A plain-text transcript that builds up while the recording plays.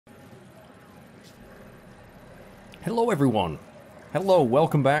Hello everyone. Hello,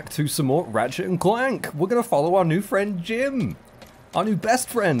 welcome back to some more Ratchet and Clank. We're gonna follow our new friend Jim. Our new best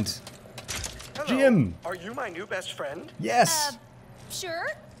friend. Hello. Jim. Are you my new best friend? Yes. Sure.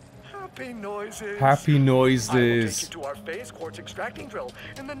 Happy noises. Happy I will noises. take you to our Phase Quartz extracting drill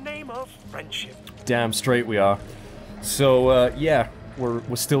in the name of friendship. Damn straight we are. So, yeah, we're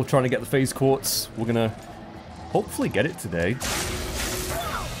still trying to get the Phase Quartz. We're gonna hopefully get it today.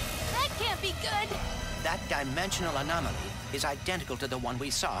 That can't be good. That dimensional anomaly is identical to the one we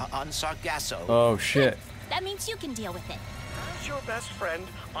saw on Sargasso. Oh shit. That means you can deal with it. As your best friend,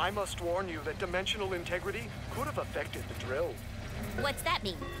 I must warn you that dimensional integrity could have affected the drill. What's that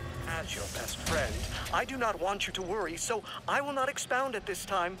mean? As your best friend, I do not want you to worry, so I will not expound at this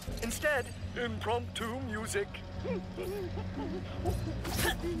time. Instead, impromptu music.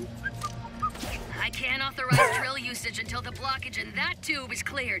 I can't authorize drill usage until the blockage in that tube is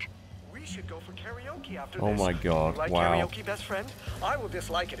cleared. We should go for karaoke after Oh this. my god, You like wow. karaoke, best friend? I will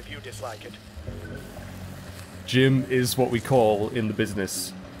dislike it if you dislike it. Jim is what we call in the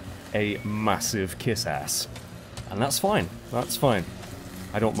business a massive kiss ass. And that's fine. That's fine.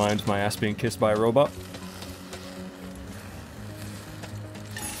 I don't mind my ass being kissed by a robot.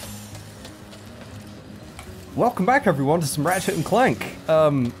 Welcome back everyone to some Ratchet and Clank.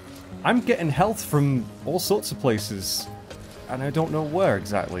 I'm getting health from all sorts of places. And I don't know where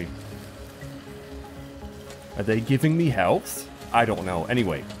exactly. Are they giving me health? I don't know.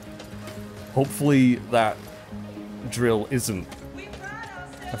 Anyway. Hopefully that drill isn't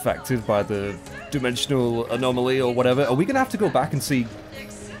affected by the dimensional anomaly or whatever. Are we gonna have to go back and see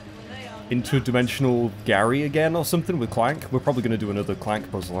interdimensional Gary again or something with Clank? We're probably gonna do another Clank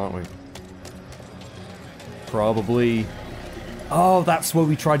puzzle, aren't we? Probably. Oh, that's where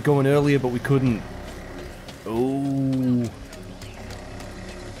we tried going earlier, but we couldn't. Oh.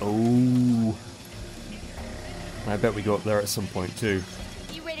 Oh. I bet we go up there at some point too.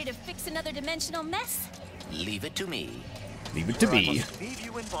 You ready to fix another dimensional mess? Leave it to me. Leave it to I me. must leave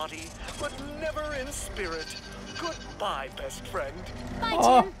you in body, but never in spirit. Goodbye, best friend. Bye,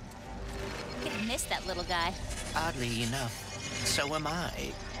 Oh. Jim. Gonna miss that little guy. Oddly enough, so am I.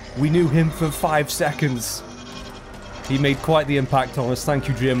 We knew him for 5 seconds. He made quite the impact on us. Thank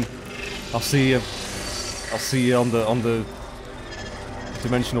you, Jim. I'll see you. I'll see you on the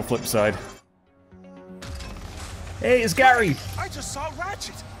dimensional flip side. Hey, it's Gary. I just saw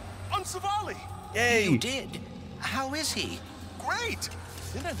Ratchet on Savali. Yay. You did? How is he? Great.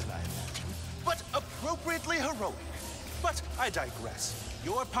 Thinner than I imagined, but appropriately heroic. But I digress.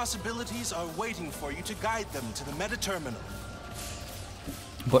 Your possibilities are waiting for you to guide them to the meta terminal.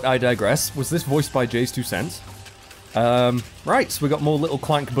 But I digress. Was this voiced by Jay's 2 cents? Right, so we got more little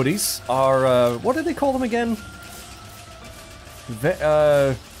Clank buddies. Our, what do they call them again?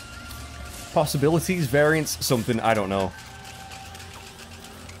 Possibilities, variants, something, I don't know.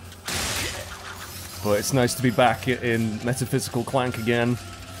 But it's nice to be back in metaphysical Clank again.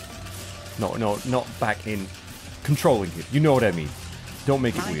 No, not back in controlling it. You know what I mean. Don't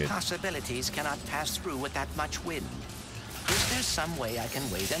make it My weird. possibilities cannot pass through with that much wind. Is there some way I can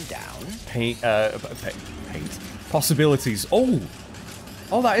weigh them down? Paint. Possibilities. Oh!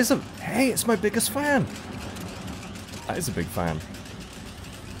 Oh, that is a... Hey, it's my biggest fan! That is a big fan.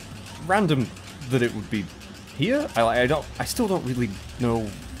 Random that it would be here? I still don't really know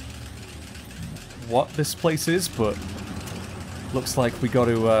what this place is, but looks like we got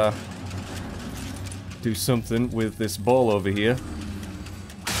to do something with this ball over here.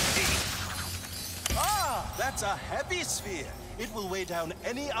 Ah, that's a heavy sphere. It will weigh down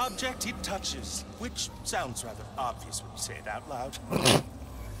any object it touches, which sounds rather obvious when you say it out loud.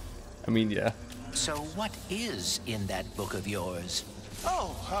 I mean, yeah. So what is in that book of yours?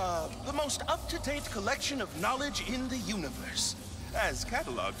 Oh, the most up-to-date collection of knowledge in the universe, as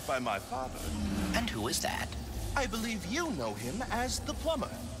cataloged by my father. And who is that? I believe you know him as the plumber.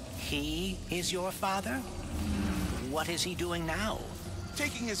 He is your father? What is he doing now?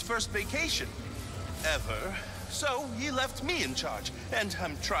 Taking his first vacation ever. So he left me in charge, and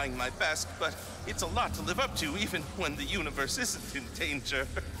I'm trying my best, but it's a lot to live up to even when the universe isn't in danger.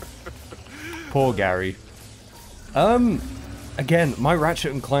 Poor Gary. Again, my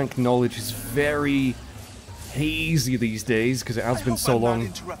Ratchet and Clank knowledge is very hazy these days because it has been so I'm long. not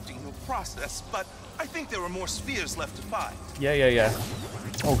interrupting your process, but I think there are more spheres left to find. Yeah.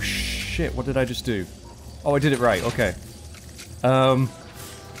 Oh shit, what did I just do? Oh, I did it right, okay.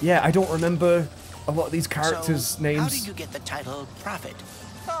 Yeah, I don't remember a lot of these characters' So, names. how did you get the title Prophet?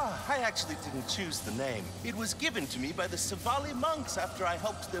 I actually didn't choose the name. It was given to me by the Savali monks after I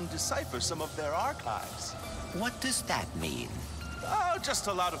helped them decipher some of their archives. What does that mean? Oh, just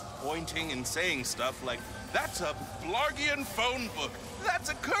a lot of pointing and saying stuff like That's a Blargian phone book. That's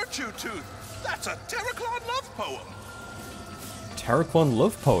a Kerchu tooth. That's a Terraclon love poem. Terraclon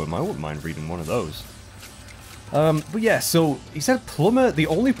love poem. I wouldn't mind reading one of those. But yeah, so he said plumber. The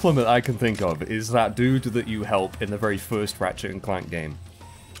only plumber I can think of is that dude that you help in the very first Ratchet and Clank game.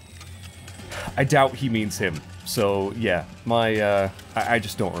 I doubt he means him. So yeah, I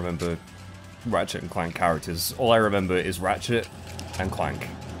just don't remember Ratchet and Clank characters. All I remember is Ratchet and Clank,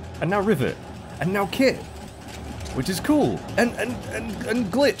 and now Rivet, and now Kit, which is cool, and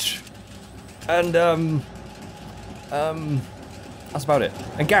Glitch, and that's about it.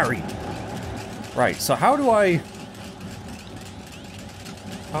 And Gary. Right, so how do I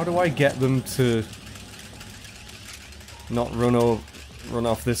get them to not run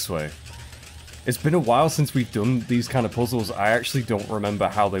off this way? It's been a while since we've done these kind of puzzles. I actually don't remember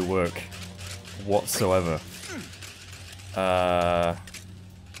how they work whatsoever.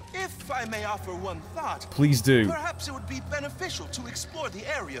 If I may offer one thought, Please do. perhaps it would be beneficial to explore the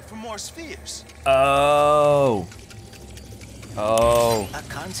area for more spheres. Oh. Oh. A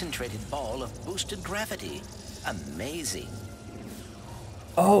concentrated ball of boosted gravity. Amazing.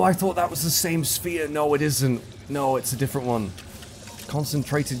 Oh, I thought that was the same sphere. No, it isn't. No, it's a different one.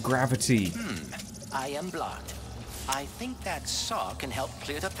 Concentrated gravity. I am blocked. I think that saw can help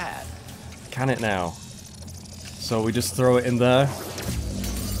clear the path. Can it now? So we just throw it in there.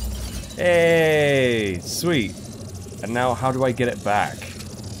 Hey, sweet. And now how do I get it back?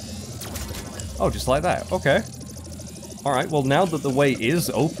 Oh, just like that. Okay. Alright, well now that the way is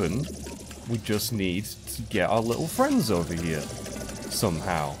open, we just need to get our little friends over here.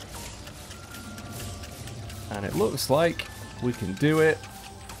 Somehow. And it looks like we can do it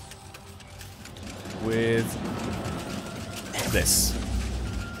with this.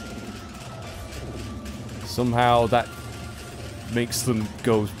 Somehow that makes them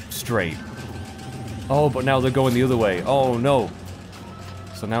go straight. Oh, but now they're going the other way. Oh no.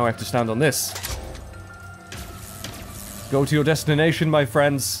 So now I have to stand on this. Go to your destination, my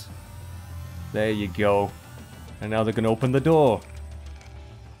friends. There you go. And now they're gonna open the door.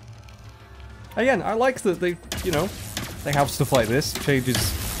 Again, I like that they, you know, they have stuff like this. Changes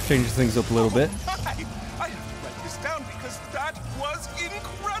things up a little bit. Hi! I have to write this down because that was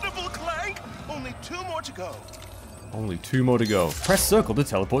incredible, Clank! Only 2 more to go. Only 2 more to go. Press circle to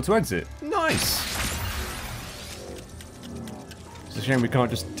teleport to exit. Nice! It's a shame we can't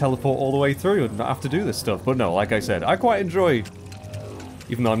just teleport all the way through and not have to do this stuff. But no, like I said, I quite enjoy,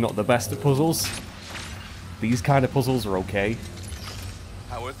 even though I'm not the best at puzzles, these kind of puzzles are okay.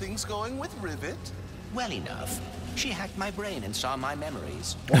 How are things going with Rivet? Well enough. She hacked my brain and saw my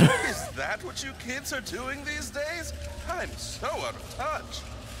memories. Is that what you kids are doing these days? I'm so out of touch.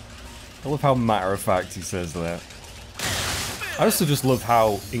 I love how matter-of-fact he says that. I also just love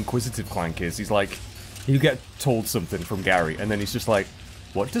how inquisitive Clank is. He's like, you get told something from Gary, and then he's just like,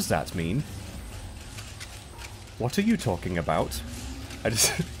 what does that mean? What are you talking about? I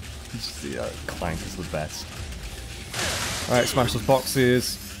just... Clank is the best. Alright, smash those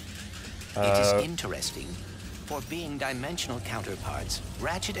boxes. It is interesting. For being dimensional counterparts,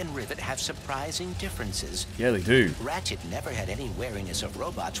 Ratchet and Rivet have surprising differences. Yeah, they do. Ratchet never had any wariness of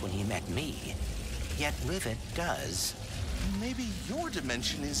robots when he met me. Yet Rivet does. Maybe your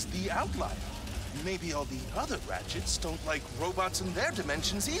dimension is the outlier. Maybe all the other Ratchets don't like robots in their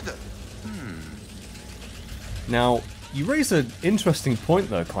dimensions either. Now, you raise an interesting point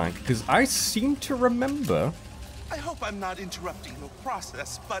there, Clank, because I seem to remember... I hope I'm not interrupting your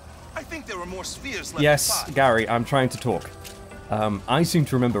process, but I think there are more spheres left Yes, to find. Gary, I'm trying to talk. I seem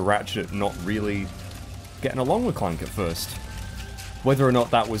to remember Ratchet not really getting along with Clank at first. Whether or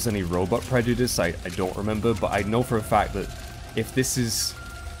not that was any robot prejudice, I don't remember, but I know for a fact that if this is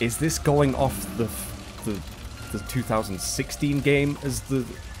this going off the 2016 game as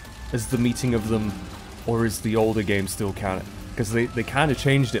the meeting of them, or is the older game still counted? Because they kind of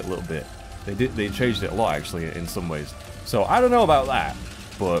changed it a little bit. They changed it a lot actually in some ways. So I don't know about that,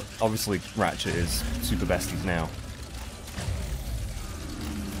 but obviously Ratchet is super besties now.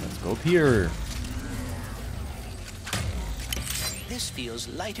 Let's go up here. This feels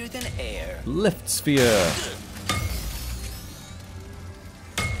lighter than air. Lift sphere.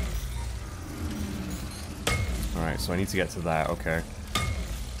 Alright, so I need to get to that, okay.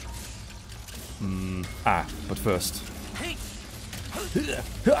 But first.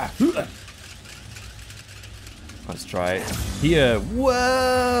 Let's try it here.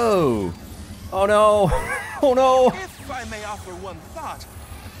 Whoa! Oh no! Oh no! If I may offer one thought,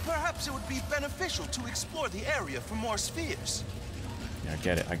 perhaps it would be beneficial to explore the area for more spheres. Yeah,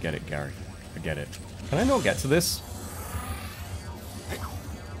 I get it, Gary. I get it. Can I not get to this?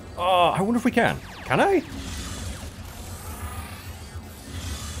 Oh, I wonder if we can. Can I?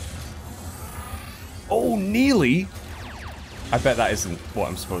 Oh, nearly. I bet that isn't what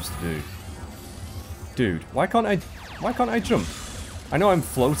I'm supposed to do. Dude, why can't I jump? I know I'm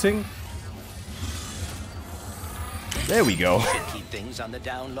floating. There we go. Should keep things on the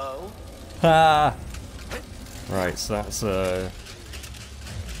down low. Ha! Right, so that's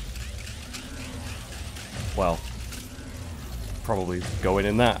well, probably going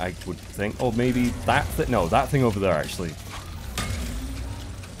in that, I would think. Or maybe that thing. No, that thing over there, actually.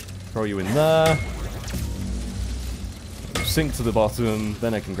 Throw you in there. Sink to the bottom.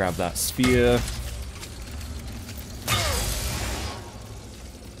 Then I can grab that sphere.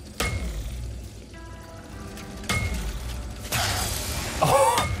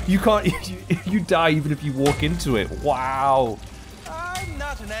 Oh, you can't. You die even if you walk into it. Wow. I'm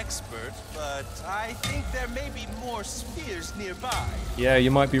not an expert, but I think there may be more spheres nearby. Yeah,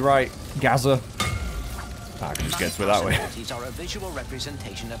 you might be right, Gaza. I can just get to it that way. These are a visual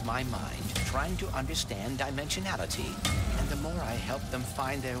representation of my mind, trying to understand dimensionality. And the more I help them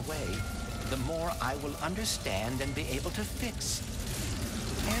find their way, the more I will understand and be able to fix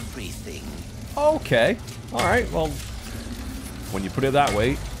everything. Okay. Alright, well, when you put it that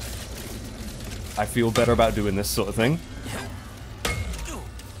way, I feel better about doing this sort of thing.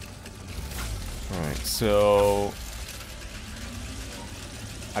 Alright, so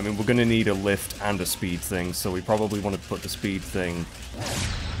I mean, we're going to need a lift and a speed thing, so we probably want to put the speed thing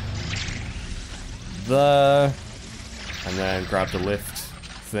there, and then grab the lift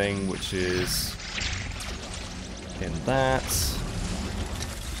thing, which is in that.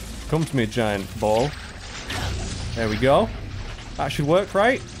 Come to me, giant ball. There we go. That should work,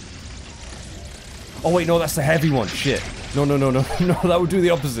 right? Oh wait, no, that's the heavy one. Shit. No, no, no, no, no, that would do the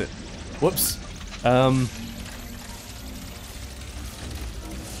opposite. Whoops.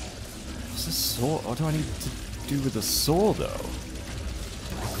 What's the saw? What do I need to do with the saw, though?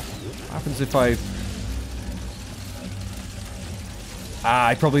 What happens if I... Ah,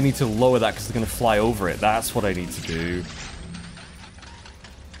 I probably need to lower that because they're going to fly over it. That's what I need to do.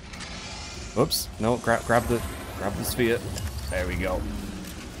 Oops. No, grab the sphere. There we go.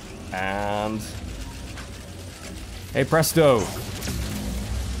 And... Hey, presto!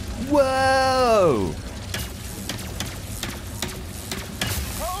 Whoa!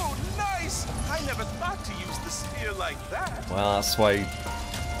 Oh, nice! I never thought to use the sphere like that. Well, that's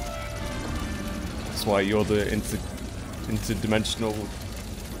why you're the interdimensional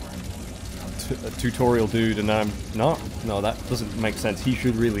tutorial dude, and I'm not. No, that doesn't make sense. He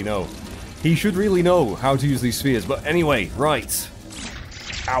should really know. He should really know how to use these spheres. But anyway, right.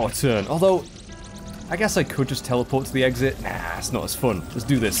 Our turn. Although, I guess I could just teleport to the exit. Nah, it's not as fun. Let's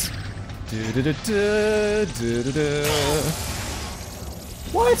do this.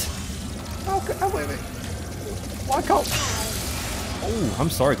 What? Oh, wait. Why can't... Oh, I'm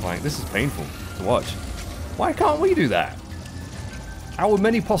sorry, Clank. This is painful to watch. Why can't we do that? Our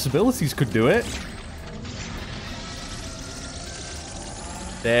many possibilities could do it.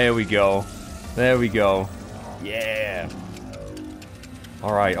 There we go. There we go. Yeah.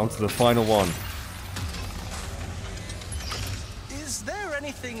 Alright, on to the final one. Is there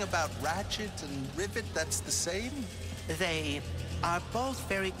anything about Ratchet and Rivet that's the same? They are both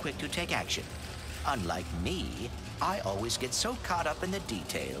very quick to take action. Unlike me, I always get so caught up in the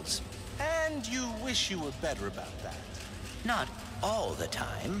details. And you wish you were better about that. Not all the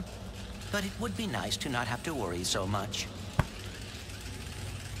time, but it would be nice to not have to worry so much.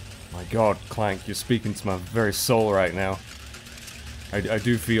 My God, Clank, you're speaking to my very soul right now. I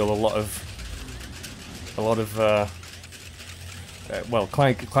do feel a lot of well,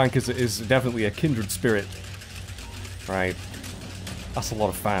 Clank is definitely a kindred spirit, right? That's a lot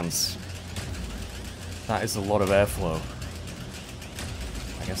of fans. That is a lot of airflow.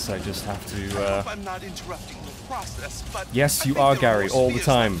 I guess I just have to. I hope I'm not interrupting the process, but yes, you are, Gary, all the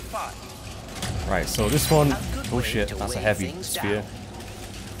time. Right, so this one. Oh shit, that's a heavy sphere.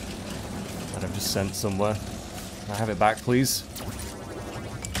 That I've just sent somewhere. Can I have it back, please?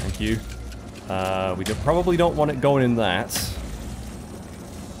 Thank you. We probably don't want it going in that.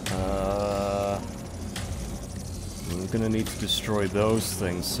 We're gonna need to destroy those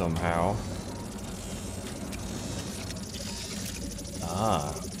things somehow.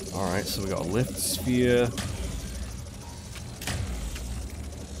 Ah, alright, so we got a lift sphere. I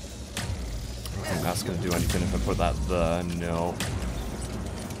don't think that's gonna do anything if I put that there. No.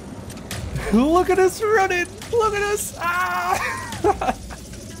 Look at us running! Look at us! Ah!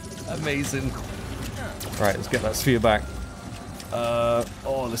 Amazing. Right, let's get that sphere back.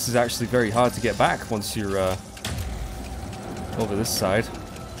 Oh, this is actually very hard to get back once you're over this side.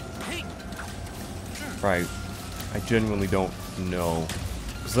 Right. I genuinely don't know.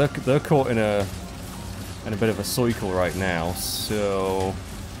 Because they're caught in a bit of a cycle right now, so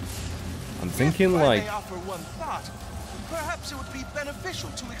I'm thinking If I like... may offer one thought, perhaps it would be beneficial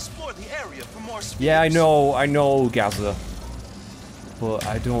to explore the area for more spheres. Yeah, I know, Gaza. But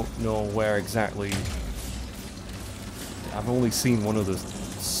I don't know where exactly. I've only seen one other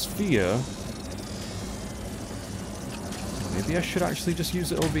sphere. Maybe I should actually just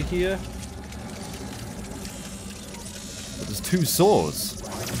use it over here. But there's 2 swords.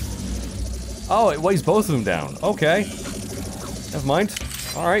 Oh, it weighs both of them down. Okay. Never mind.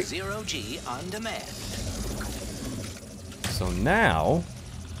 Alright. 0G on demand. So now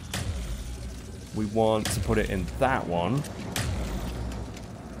we want to put it in that one.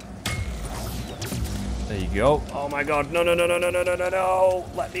 There you go. Oh my god. No, no, no, no, no, no, no, no, no.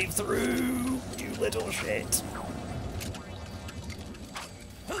 Let me through, you little shit.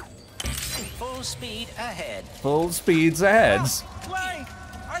 Full speed ahead. Full speeds ahead. Clank,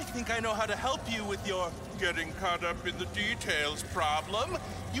 I think I know how to help you with your getting caught up in the details problem.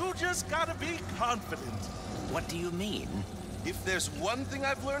 You just gotta be confident. What do you mean? If there's one thing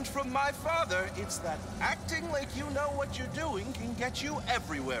I've learned from my father, it's that acting like you know what you're doing can get you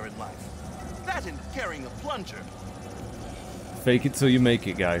everywhere in life. That and carrying a plunger. Fake it till you make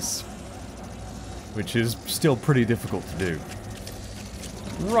it, guys. Which is still pretty difficult to do.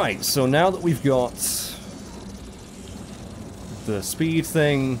 Right, so now that we've got the speed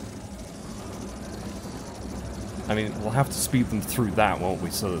thing... I mean, we'll have to speed them through that, won't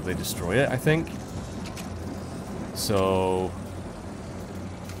we, so that they destroy it, I think. So...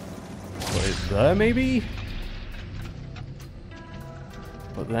 put it there, maybe?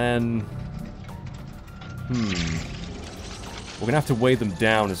 But then... We're gonna have to weigh them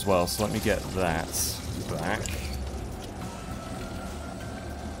down as well, so let me get that back.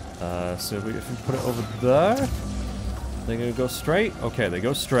 So if we put it over there, they're gonna go straight? Okay, they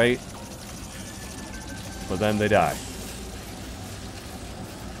go straight. But then they die.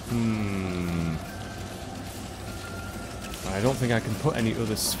 I don't think I can put any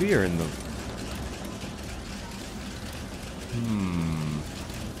other sphere in them.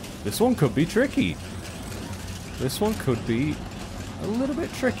 This one could be tricky. This one could be a little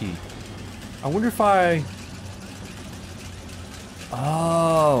bit tricky. I wonder if I...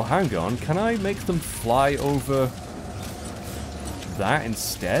 Oh, hang on. Can I make them fly over that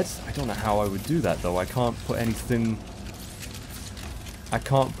instead? I don't know how I would do that, though. I can't put anything... I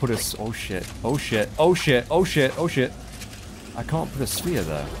can't put a... Oh, shit. Oh, shit. Oh, shit. Oh, shit. Oh, shit. I can't put a sphere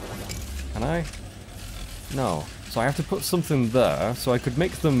there. Can I? No. So I have to put something there, so I could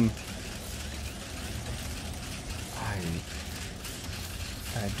make them...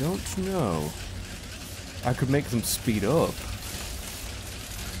 I don't know. I could make them speed up.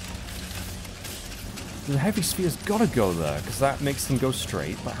 The heavy sphere's gotta go there, because that makes them go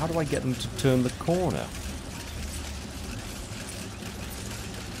straight, but how do I get them to turn the corner?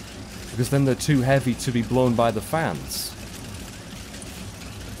 Because then they're too heavy to be blown by the fans.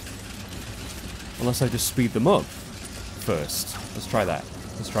 Unless I just speed them up first. Let's try that.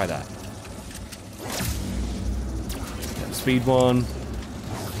 Let's try that. Get the speed one.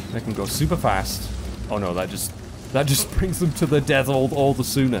 Make them go super fast. Oh no, that just brings them to their death all the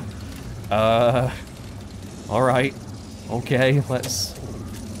sooner. Alright. Okay, let's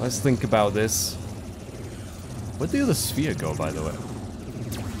think about this. Where'd the other sphere go, by the way?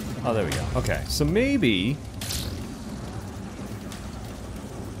 Oh, there we go. Okay, so maybe...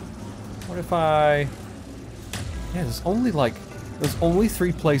 What if I... Yeah, there's only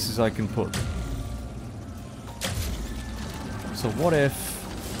 3 places I can put them. So what if...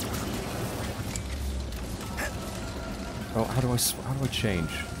 Oh, how do I change?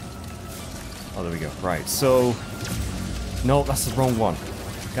 Oh, there we go. Right, so... No, that's the wrong one.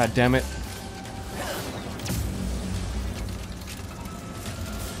 God damn it.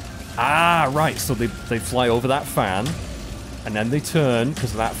 Ah, right, so they fly over that fan, and then they turn,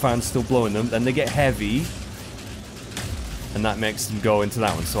 because that fan's still blowing them, then they get heavy, and that makes them go into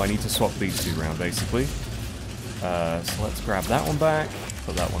that one, so I need to swap these 2 around, basically. So let's grab that one back,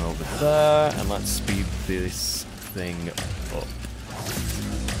 put that one over there, and let's speed this thing up.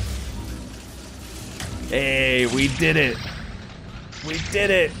 Hey, we did it! We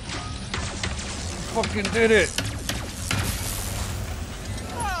did it! Fucking did it!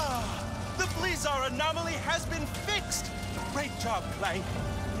 The Blizzard anomaly has been fixed! Great job, Clank.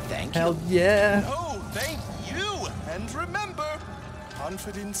 Thank you. Hell yeah! Oh, thank you! And remember,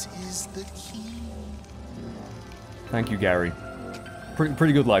 confidence is the key. Thank you, Gary.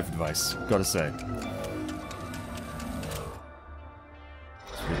 Pretty good life advice, gotta say.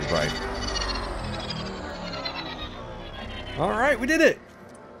 It's really bright. Alright, we did it!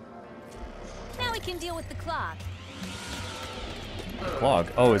 Now we can deal with the clog. Clog?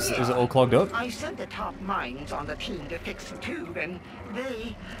 Oh, is it all clogged up? I sent the top minds on the team to fix the tube, and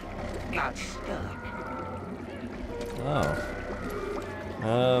they got stuck. Oh.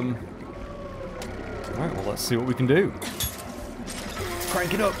 Alright, well, let's see what we can do.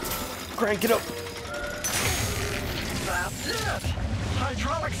 Crank it up! Crank it up! That's it!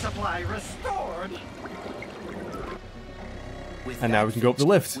 Hydraulic supply restored! With And that now we can go up the fixed,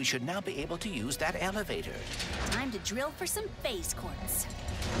 lift. We should now be able to use that elevator. Time to drill for some phase quartz.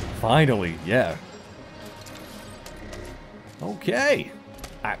 Finally, yeah. Okay.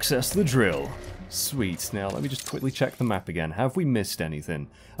 Access the drill. Sweet. Now, let me just quickly check the map again. Have we missed anything?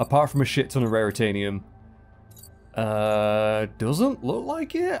 Apart from a shit ton of raritanium. Doesn't look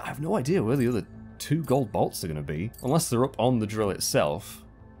like it. I have no idea where the other 2 gold bolts are going to be. Unless they're up on the drill itself.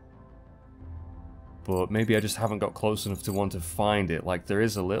 But maybe I just haven't got close enough to want to find it. Like, there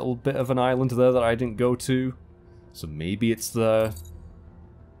is a little bit of an island there that I didn't go to. So maybe it's there.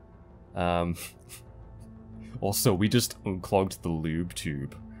 Also, we just unclogged the lube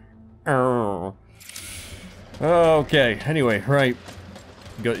tube. Oh. Okay, anyway, right.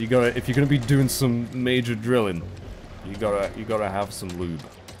 You gotta, if you're gonna be doing some major drilling, you gotta have some lube.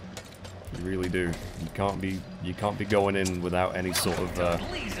 You really do. You can't be going in without any sort of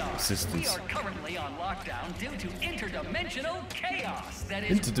assistance. We are currently on lockdown due to interdimensional chaos. That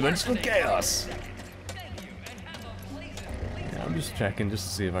is Interdimensional chaos. Yeah, I'm just checking just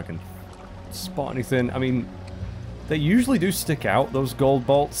to see if I can spot anything. I mean, they usually do stick out, those gold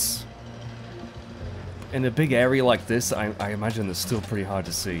bolts. In a big area like this, I imagine they're still pretty hard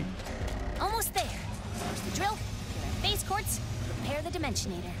to see. Almost there. There's the drill. There are phase quartz. Prepare the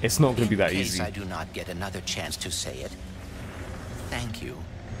dimensionator. It's not going to be that In case easy. I do not get another chance to say it. Thank you.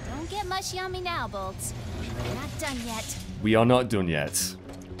 Don't get mushy on me now, Bolts. We're not done yet. We are not done yet.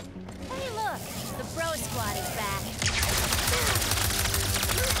 Hey, look. The bro squad is back.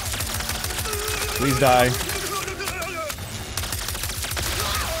 Please die.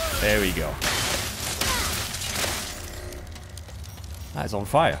 There we go. That's on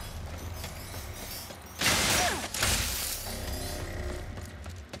fire.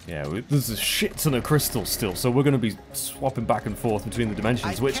 Yeah, there's a shit ton of crystals still, so we're going to be swapping back and forth between the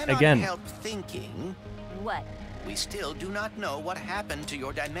dimensions, which, I cannot again... help thinking. What? We still do not know what happened to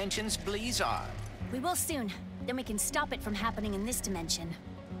your dimension's Blizzard. We will soon. Then we can stop it from happening in this dimension.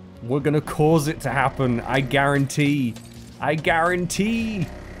 We're going to cause it to happen, I guarantee. I guarantee.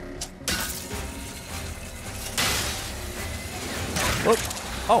 Look.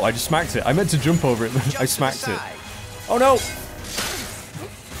 Oh, I just smacked it. I meant to jump over it, but I smacked it. Oh no!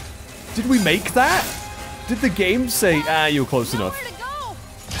 Did we make that? Did the game say, ah, you were close enough? Nowhere to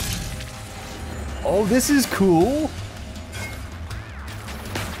go. Oh, this is cool.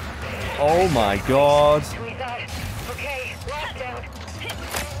 Oh my god. Okay, lockdown.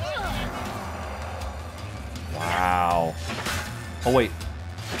 Wow. Oh wait.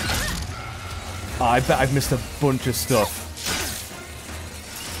 Oh, I bet I've missed a bunch of stuff.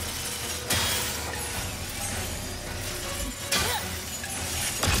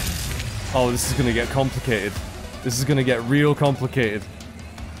 Oh, this is gonna get complicated. This is gonna get real complicated.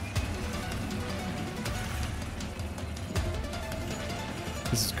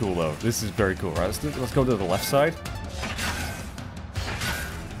 This is cool though. This is very cool. Right, let's go to the left side.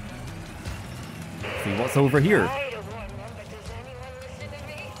 See what's over here.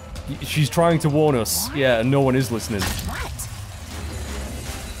 She's trying to warn us. Yeah, and no one is listening. What?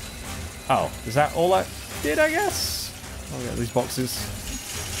 Oh, is that all I did, I guess? Oh yeah, these boxes.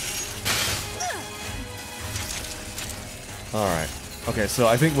 Alright. Okay, so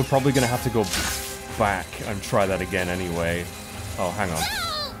I think we're probably gonna have to go back and try that again anyway. Oh, hang on.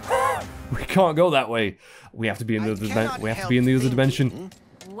 We can't go that way. We have to be in the other dimension.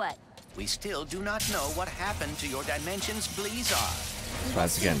 What? We still do not know what happened to your dimension's Blizzard. Try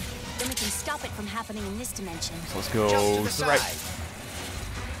this again. Then we can stop it from happening in this dimension. So let's go Jump to to the the right. side.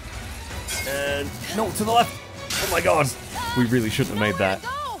 And no, to the left. Oh my god. We really shouldn't have made that.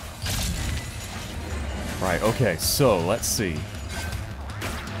 Right, okay, so let's see.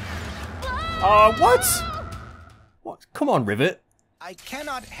 What? What? Come on, Rivet. I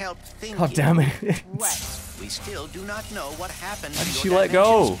cannot help thinking. God damn it. What? We still do not know what happened How to did your she let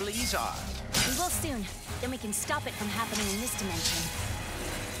go? dimension's Blizzard. We will soon. Then we can stop it from happening in this dimension.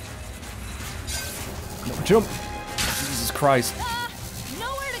 No, jump. Jesus Christ.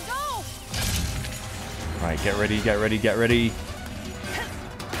 Nowhere to go. Right, get ready, get ready, get ready.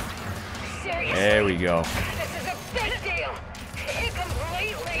 There we go. This is a big deal. It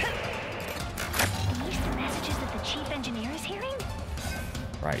completely. Are these the messages that the chief engineer is hearing?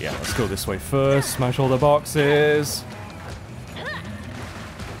 Right, yeah, let's go this way first. Smash all the boxes.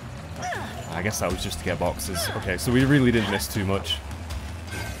 I guess that was just to get boxes. Okay, so we really didn't miss too much.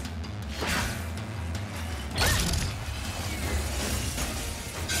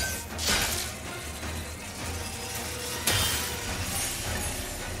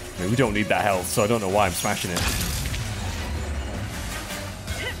 I mean, we don't need that health, so I don't know why I'm smashing it.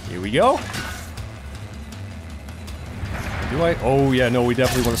 Here we go. Do I? Oh, yeah, no, we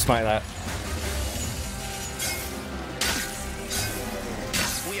definitely want to smite that.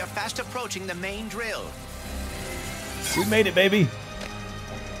 We are fast approaching the main drill. We made it, baby.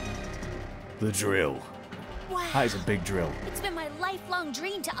 The drill. Wow. That is a big drill. It's been my lifelong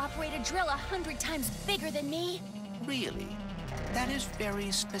dream to operate a drill 100 times bigger than me. Really? That is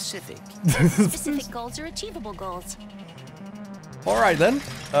very specific. Specific goals are achievable goals. Alright then.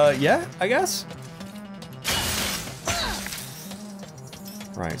 Yeah, I guess.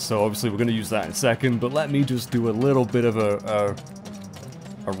 Right, so obviously we're going to use that in a second, but let me just do a little bit of a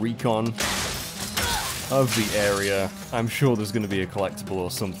recon of the area. I'm sure there's going to be a collectible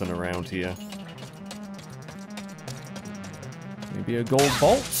or something around here. Maybe a gold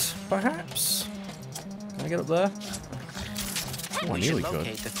bolt, perhaps? Can I get up there? Oh, I We should nearly could.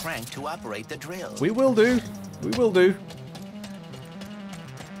 locate the crank to operate the drill. We will do. We will do.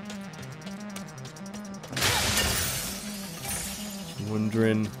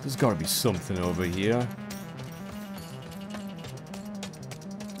 Wondering, there's got to be something over here.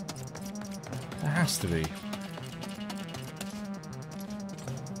 There has to be.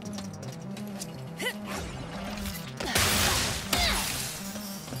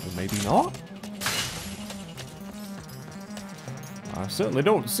 Or maybe not. I certainly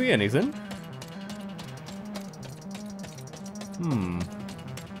don't see anything.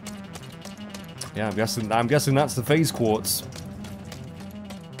 Yeah, I'm guessing that's the Phase Quartz.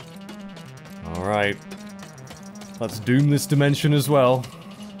 Alright. Let's doom this dimension as well.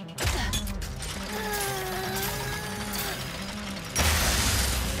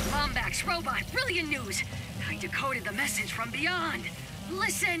 Lombax robot, brilliant news. I decoded the message from beyond.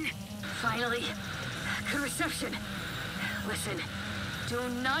 Listen. Finally, good reception. Listen, do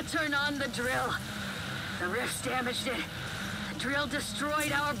not turn on the drill. The rifts damaged it. The drill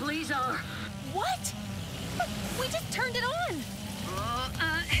destroyed our Blizar. What? But we just turned it on.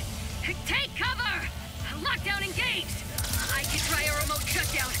 Take cover! Lockdown engaged! I can try a remote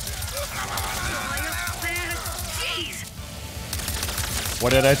shutdown. Jeez!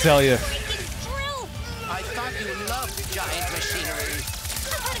 What did I tell you? Drill! I thought you loved giant machinery.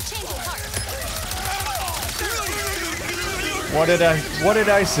 I've had a change of heart. What did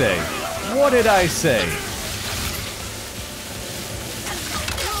I say? What did I say?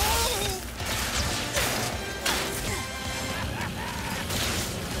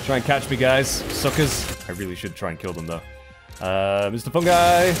 Try and catch me, guys. Suckers. I really should try and kill them, though. Mr.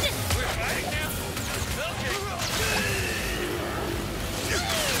 Fungi!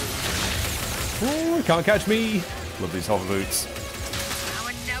 Ooh, can't catch me! Love these hover boots.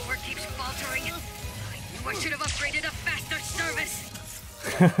 Our network keeps faltering. I knew I should have upgraded a faster service.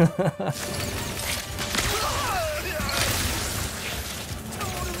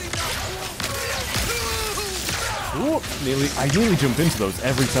 Ooh, I nearly jump into those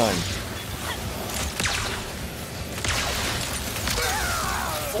every time.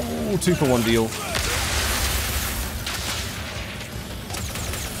 Oh, 2-for-1 deal.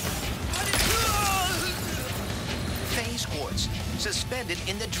 Phase Quartz, suspended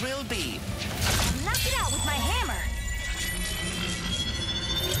in the drill beam. Knock it out with my hammer.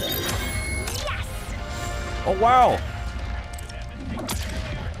 Yes! Oh, wow!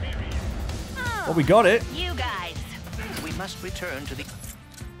 Oh, we got it. You guys. We must return to the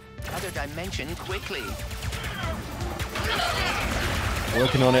other dimension quickly.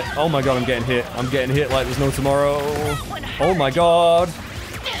 Working on it. Oh my god, I'm getting hit. I'm getting hit like there's no tomorrow. Oh my god.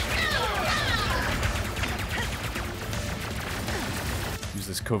 Use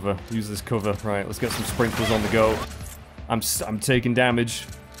this cover. Use this cover. Right, let's get some sprinklers on the go. I'm taking damage.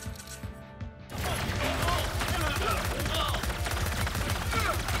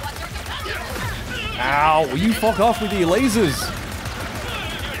 Ow, will you fuck off with your lasers?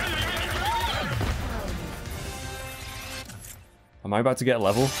 Am I about to get a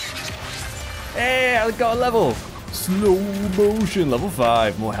level? Hey, I got a level! Slow motion, level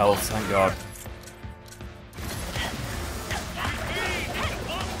 5. More health, thank god.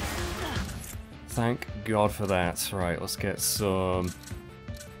 Thank god for that. Right, let's get some...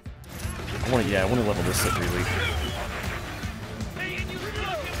 I want to level this up, really.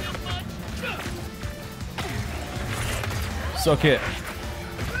 Suck it.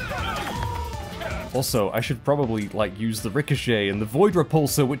 Also, I should probably, like, use the Ricochet and the Void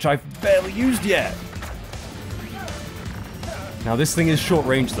Repulsor, which I've barely used yet. Now, this thing is short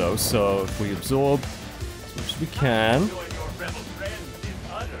range, though, so if we absorb as much as we can...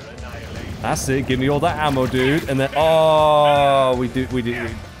 That's it, give me all that ammo, dude, and then... Oh, we didn't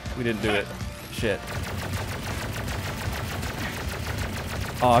do it. Shit.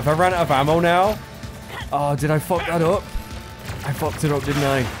 Oh, if I ran out of ammo now? Oh, did I fuck that up? I fucked it up, didn't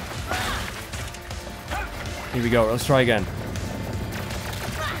I? Here we go, let's try again.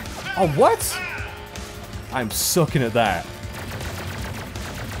 Oh, what? I'm sucking at that.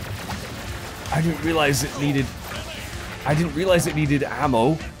 I didn't realize it needed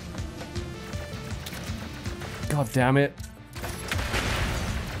ammo. God damn it.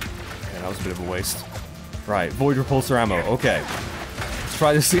 Okay, that was a bit of a waste. Right, Void Repulsor ammo, okay. Let's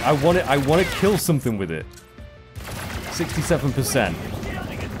try this thing. I want to kill something with it. 67%.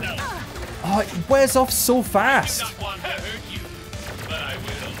 Oh, it wears off so fast.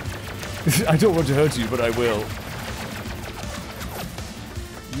 I don't want to hurt you, but I will.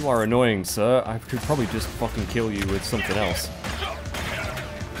 You are annoying, sir. I could probably just fucking kill you with something else.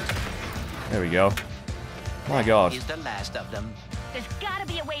 There we go. My god. He's the last of them. There's gotta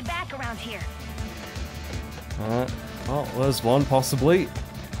be a way back around here. Oh, there's one, possibly.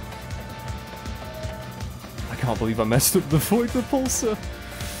 I can't believe I messed up the Void Repulsor.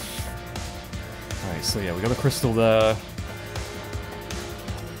 Alright, so yeah, we got a crystal there.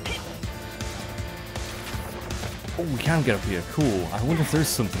 Oh, we can get up here. Cool. I wonder if there's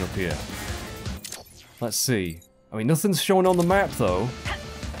something up here. Let's see. I mean, nothing's showing on the map, though.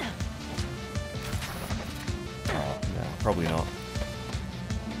 Oh, no, probably not.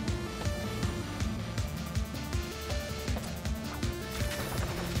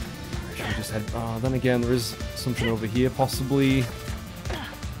 Should we just head... Oh, then again, there is something over here, possibly.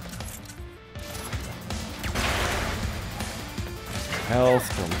 Health,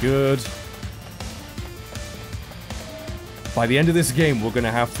 feeling good. By the end of this game, we're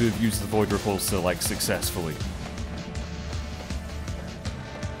gonna have to have used the Void Repulsor, like, successfully.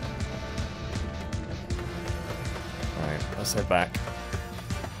 Alright, let's head back.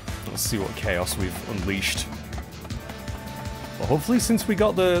 Let's see what chaos we've unleashed. Well, hopefully, since we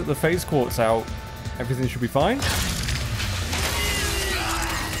got the Phase Quartz out, everything should be fine.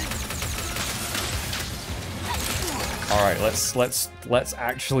 Alright, let's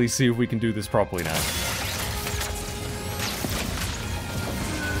actually see if we can do this properly now.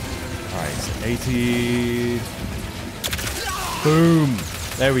 Alright, so 80... Boom!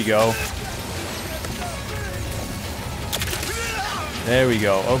 There we go. There we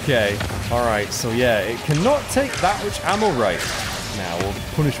go, okay. Alright, so yeah, it cannot take that much ammo right now, or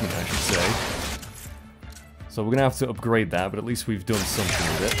punishment, I should say. So we're gonna have to upgrade that, but at least we've done something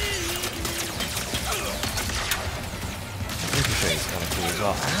with it. Ricochet's kind of cool as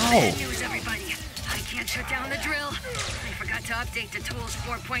well. Ow! Bad news, everybody. I can't shut down the drill. I forgot to update the tools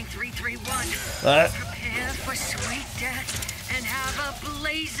 4.331. Prepare for sweet death and have a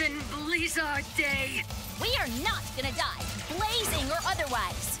blazing blizzard day. We are not gonna die, blazing or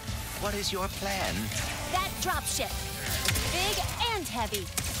otherwise. What is your plan? That dropship. Big and heavy.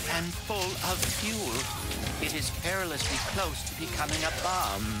 And full of fuel. It is perilously close to becoming a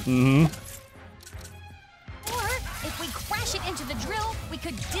bomb. Mm-hmm. Or, if we crash it into the drill, we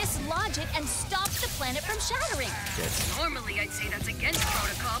could dislodge it and stop the planet from shattering. Normally, I'd say that's against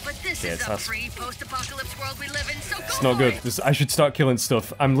protocol, but this is a free post-apocalypse world we live in, so go It's not good. I should start killing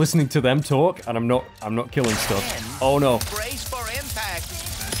stuff. I'm listening to them talk, and I'm not killing stuff. Oh no. Brace for impact.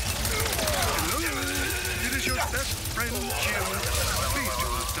 It is your best friend, Jim. Please do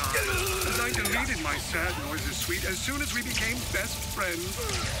not die. As I deleted my sad noises suite as soon as we became best friends.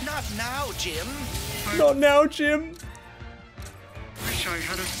 Not now, Jim. Not now, Jim. Wish I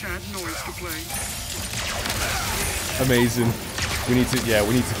had a sad noise to play. Amazing. We need to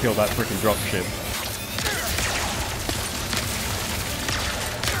kill that freaking dropship.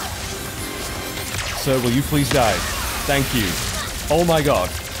 Sir, will you please die? Thank you. Oh my god.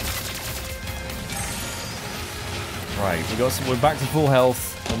 Right, we're back to full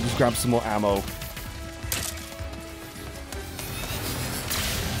health. I'll just grab some more ammo.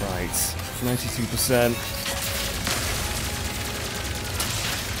 Right, 92%.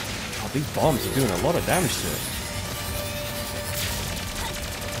 Oh, these bombs are doing a lot of damage to it.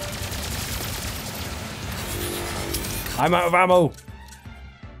 I'm out of ammo!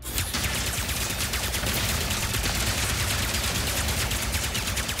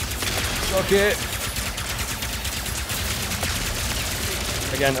 Suck it!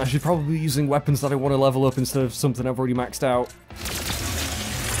 Again, I should probably be using weapons that I want to level up instead of something I've already maxed out.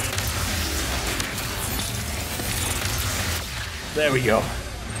 There we go.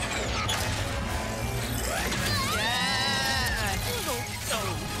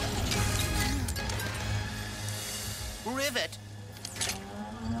 Rivet.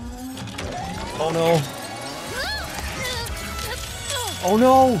 Oh no. Oh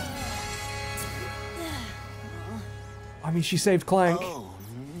no! I mean, she saved Clank. Oh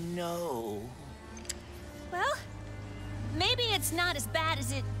no. Well, maybe it's not as bad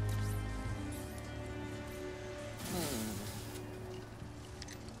as it...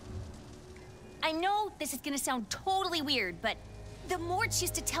 I know this is gonna sound totally weird, but the Morts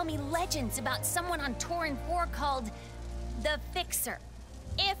used to tell me legends about someone on Torrin 4 called the Fixer.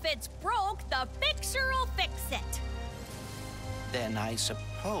 If it's broke, the Fixer will fix it. Then I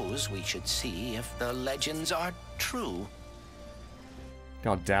suppose we should see if the legends are true.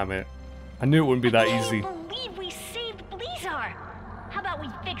 God damn it. I knew it wouldn't be that easy. I can't believe we saved Blizzard. How about we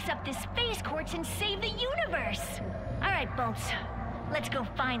fix up this Phase Quartz and save the universe? All right, Bolts. Let's go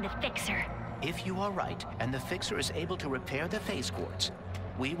find the Fixer. If you are right, and the Fixer is able to repair the Phase Quartz,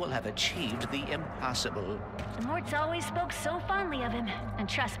 we will have achieved the impossible. The Morts always spoke so fondly of him. And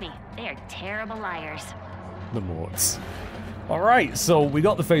trust me, they are terrible liars. The Morts. Alright, so we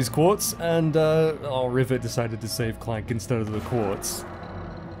got the Phase Quartz, and Rivet decided to save Clank instead of the Quartz.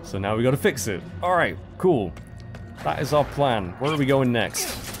 So now we gotta fix it. Alright, cool. That is our plan. Where are we going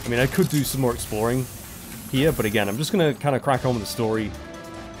next? I mean, I could do some more exploring here, but again, I'm just gonna kind of crack on with the story.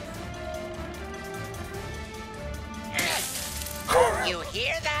 You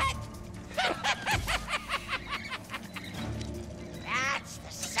hear that? That's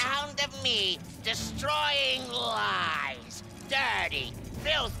the sound of me destroying lies. Dirty,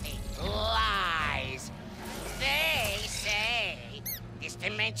 filthy lies. They say this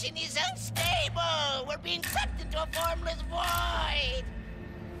dimension is unstable. We're being sucked into a formless void.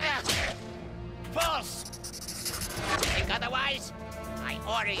 False. Think otherwise? I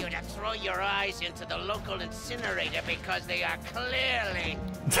order you to throw your eyes into the local incinerator because they are clearly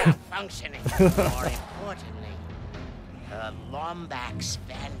not functioning. More importantly, the Lombax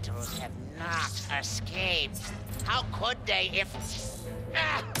Vandals have not escaped. How could they if...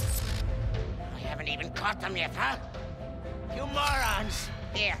 I haven't even caught them yet, huh? You morons!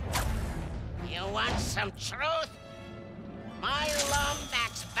 Here. You want some truth? My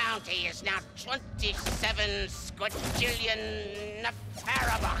Lombax bounty is now 27 squadrillion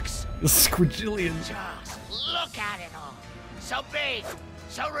Nefarabucks. Squadrillion. Just look at it all. So big,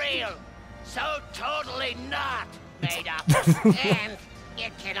 so real, so totally not made up. And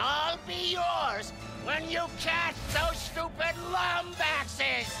it can all be yours when you catch those stupid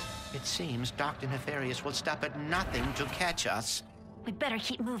Lombaxes! It seems Dr. Nefarious will stop at nothing to catch us. We better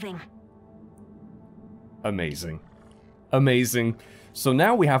keep moving. Amazing. Amazing. So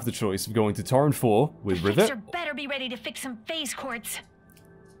now we have the choice of going to Torrin 4 with Rivet. Fixer better be ready to fix some Phase Quartz.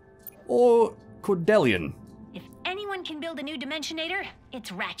 Or Cordelian. If anyone can build a new Dimensionator,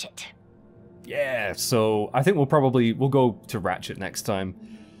 it's Ratchet. Yeah, so I think we'll go to Ratchet next time.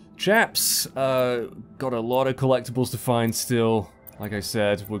 Chaps, got a lot of collectibles to find still. Like I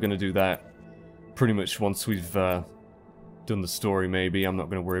said, we're gonna do that pretty much once we've done the story, maybe. I'm not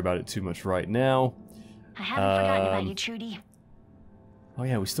gonna worry about it too much right now. I haven't forgotten about you, Trudy. Oh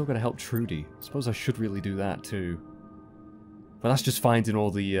yeah, we still gotta help Trudy. Suppose I should really do that too. But that's just finding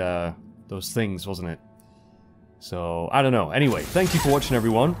all the, those things, wasn't it? So, I don't know. Anyway, thank you for watching,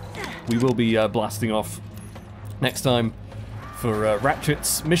 everyone. We will be blasting off next time for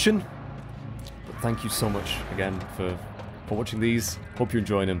Ratchet's mission. But thank you so much again for watching these. Hope you're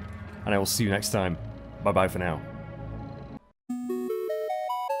enjoying them. And I will see you next time. Bye-bye for now.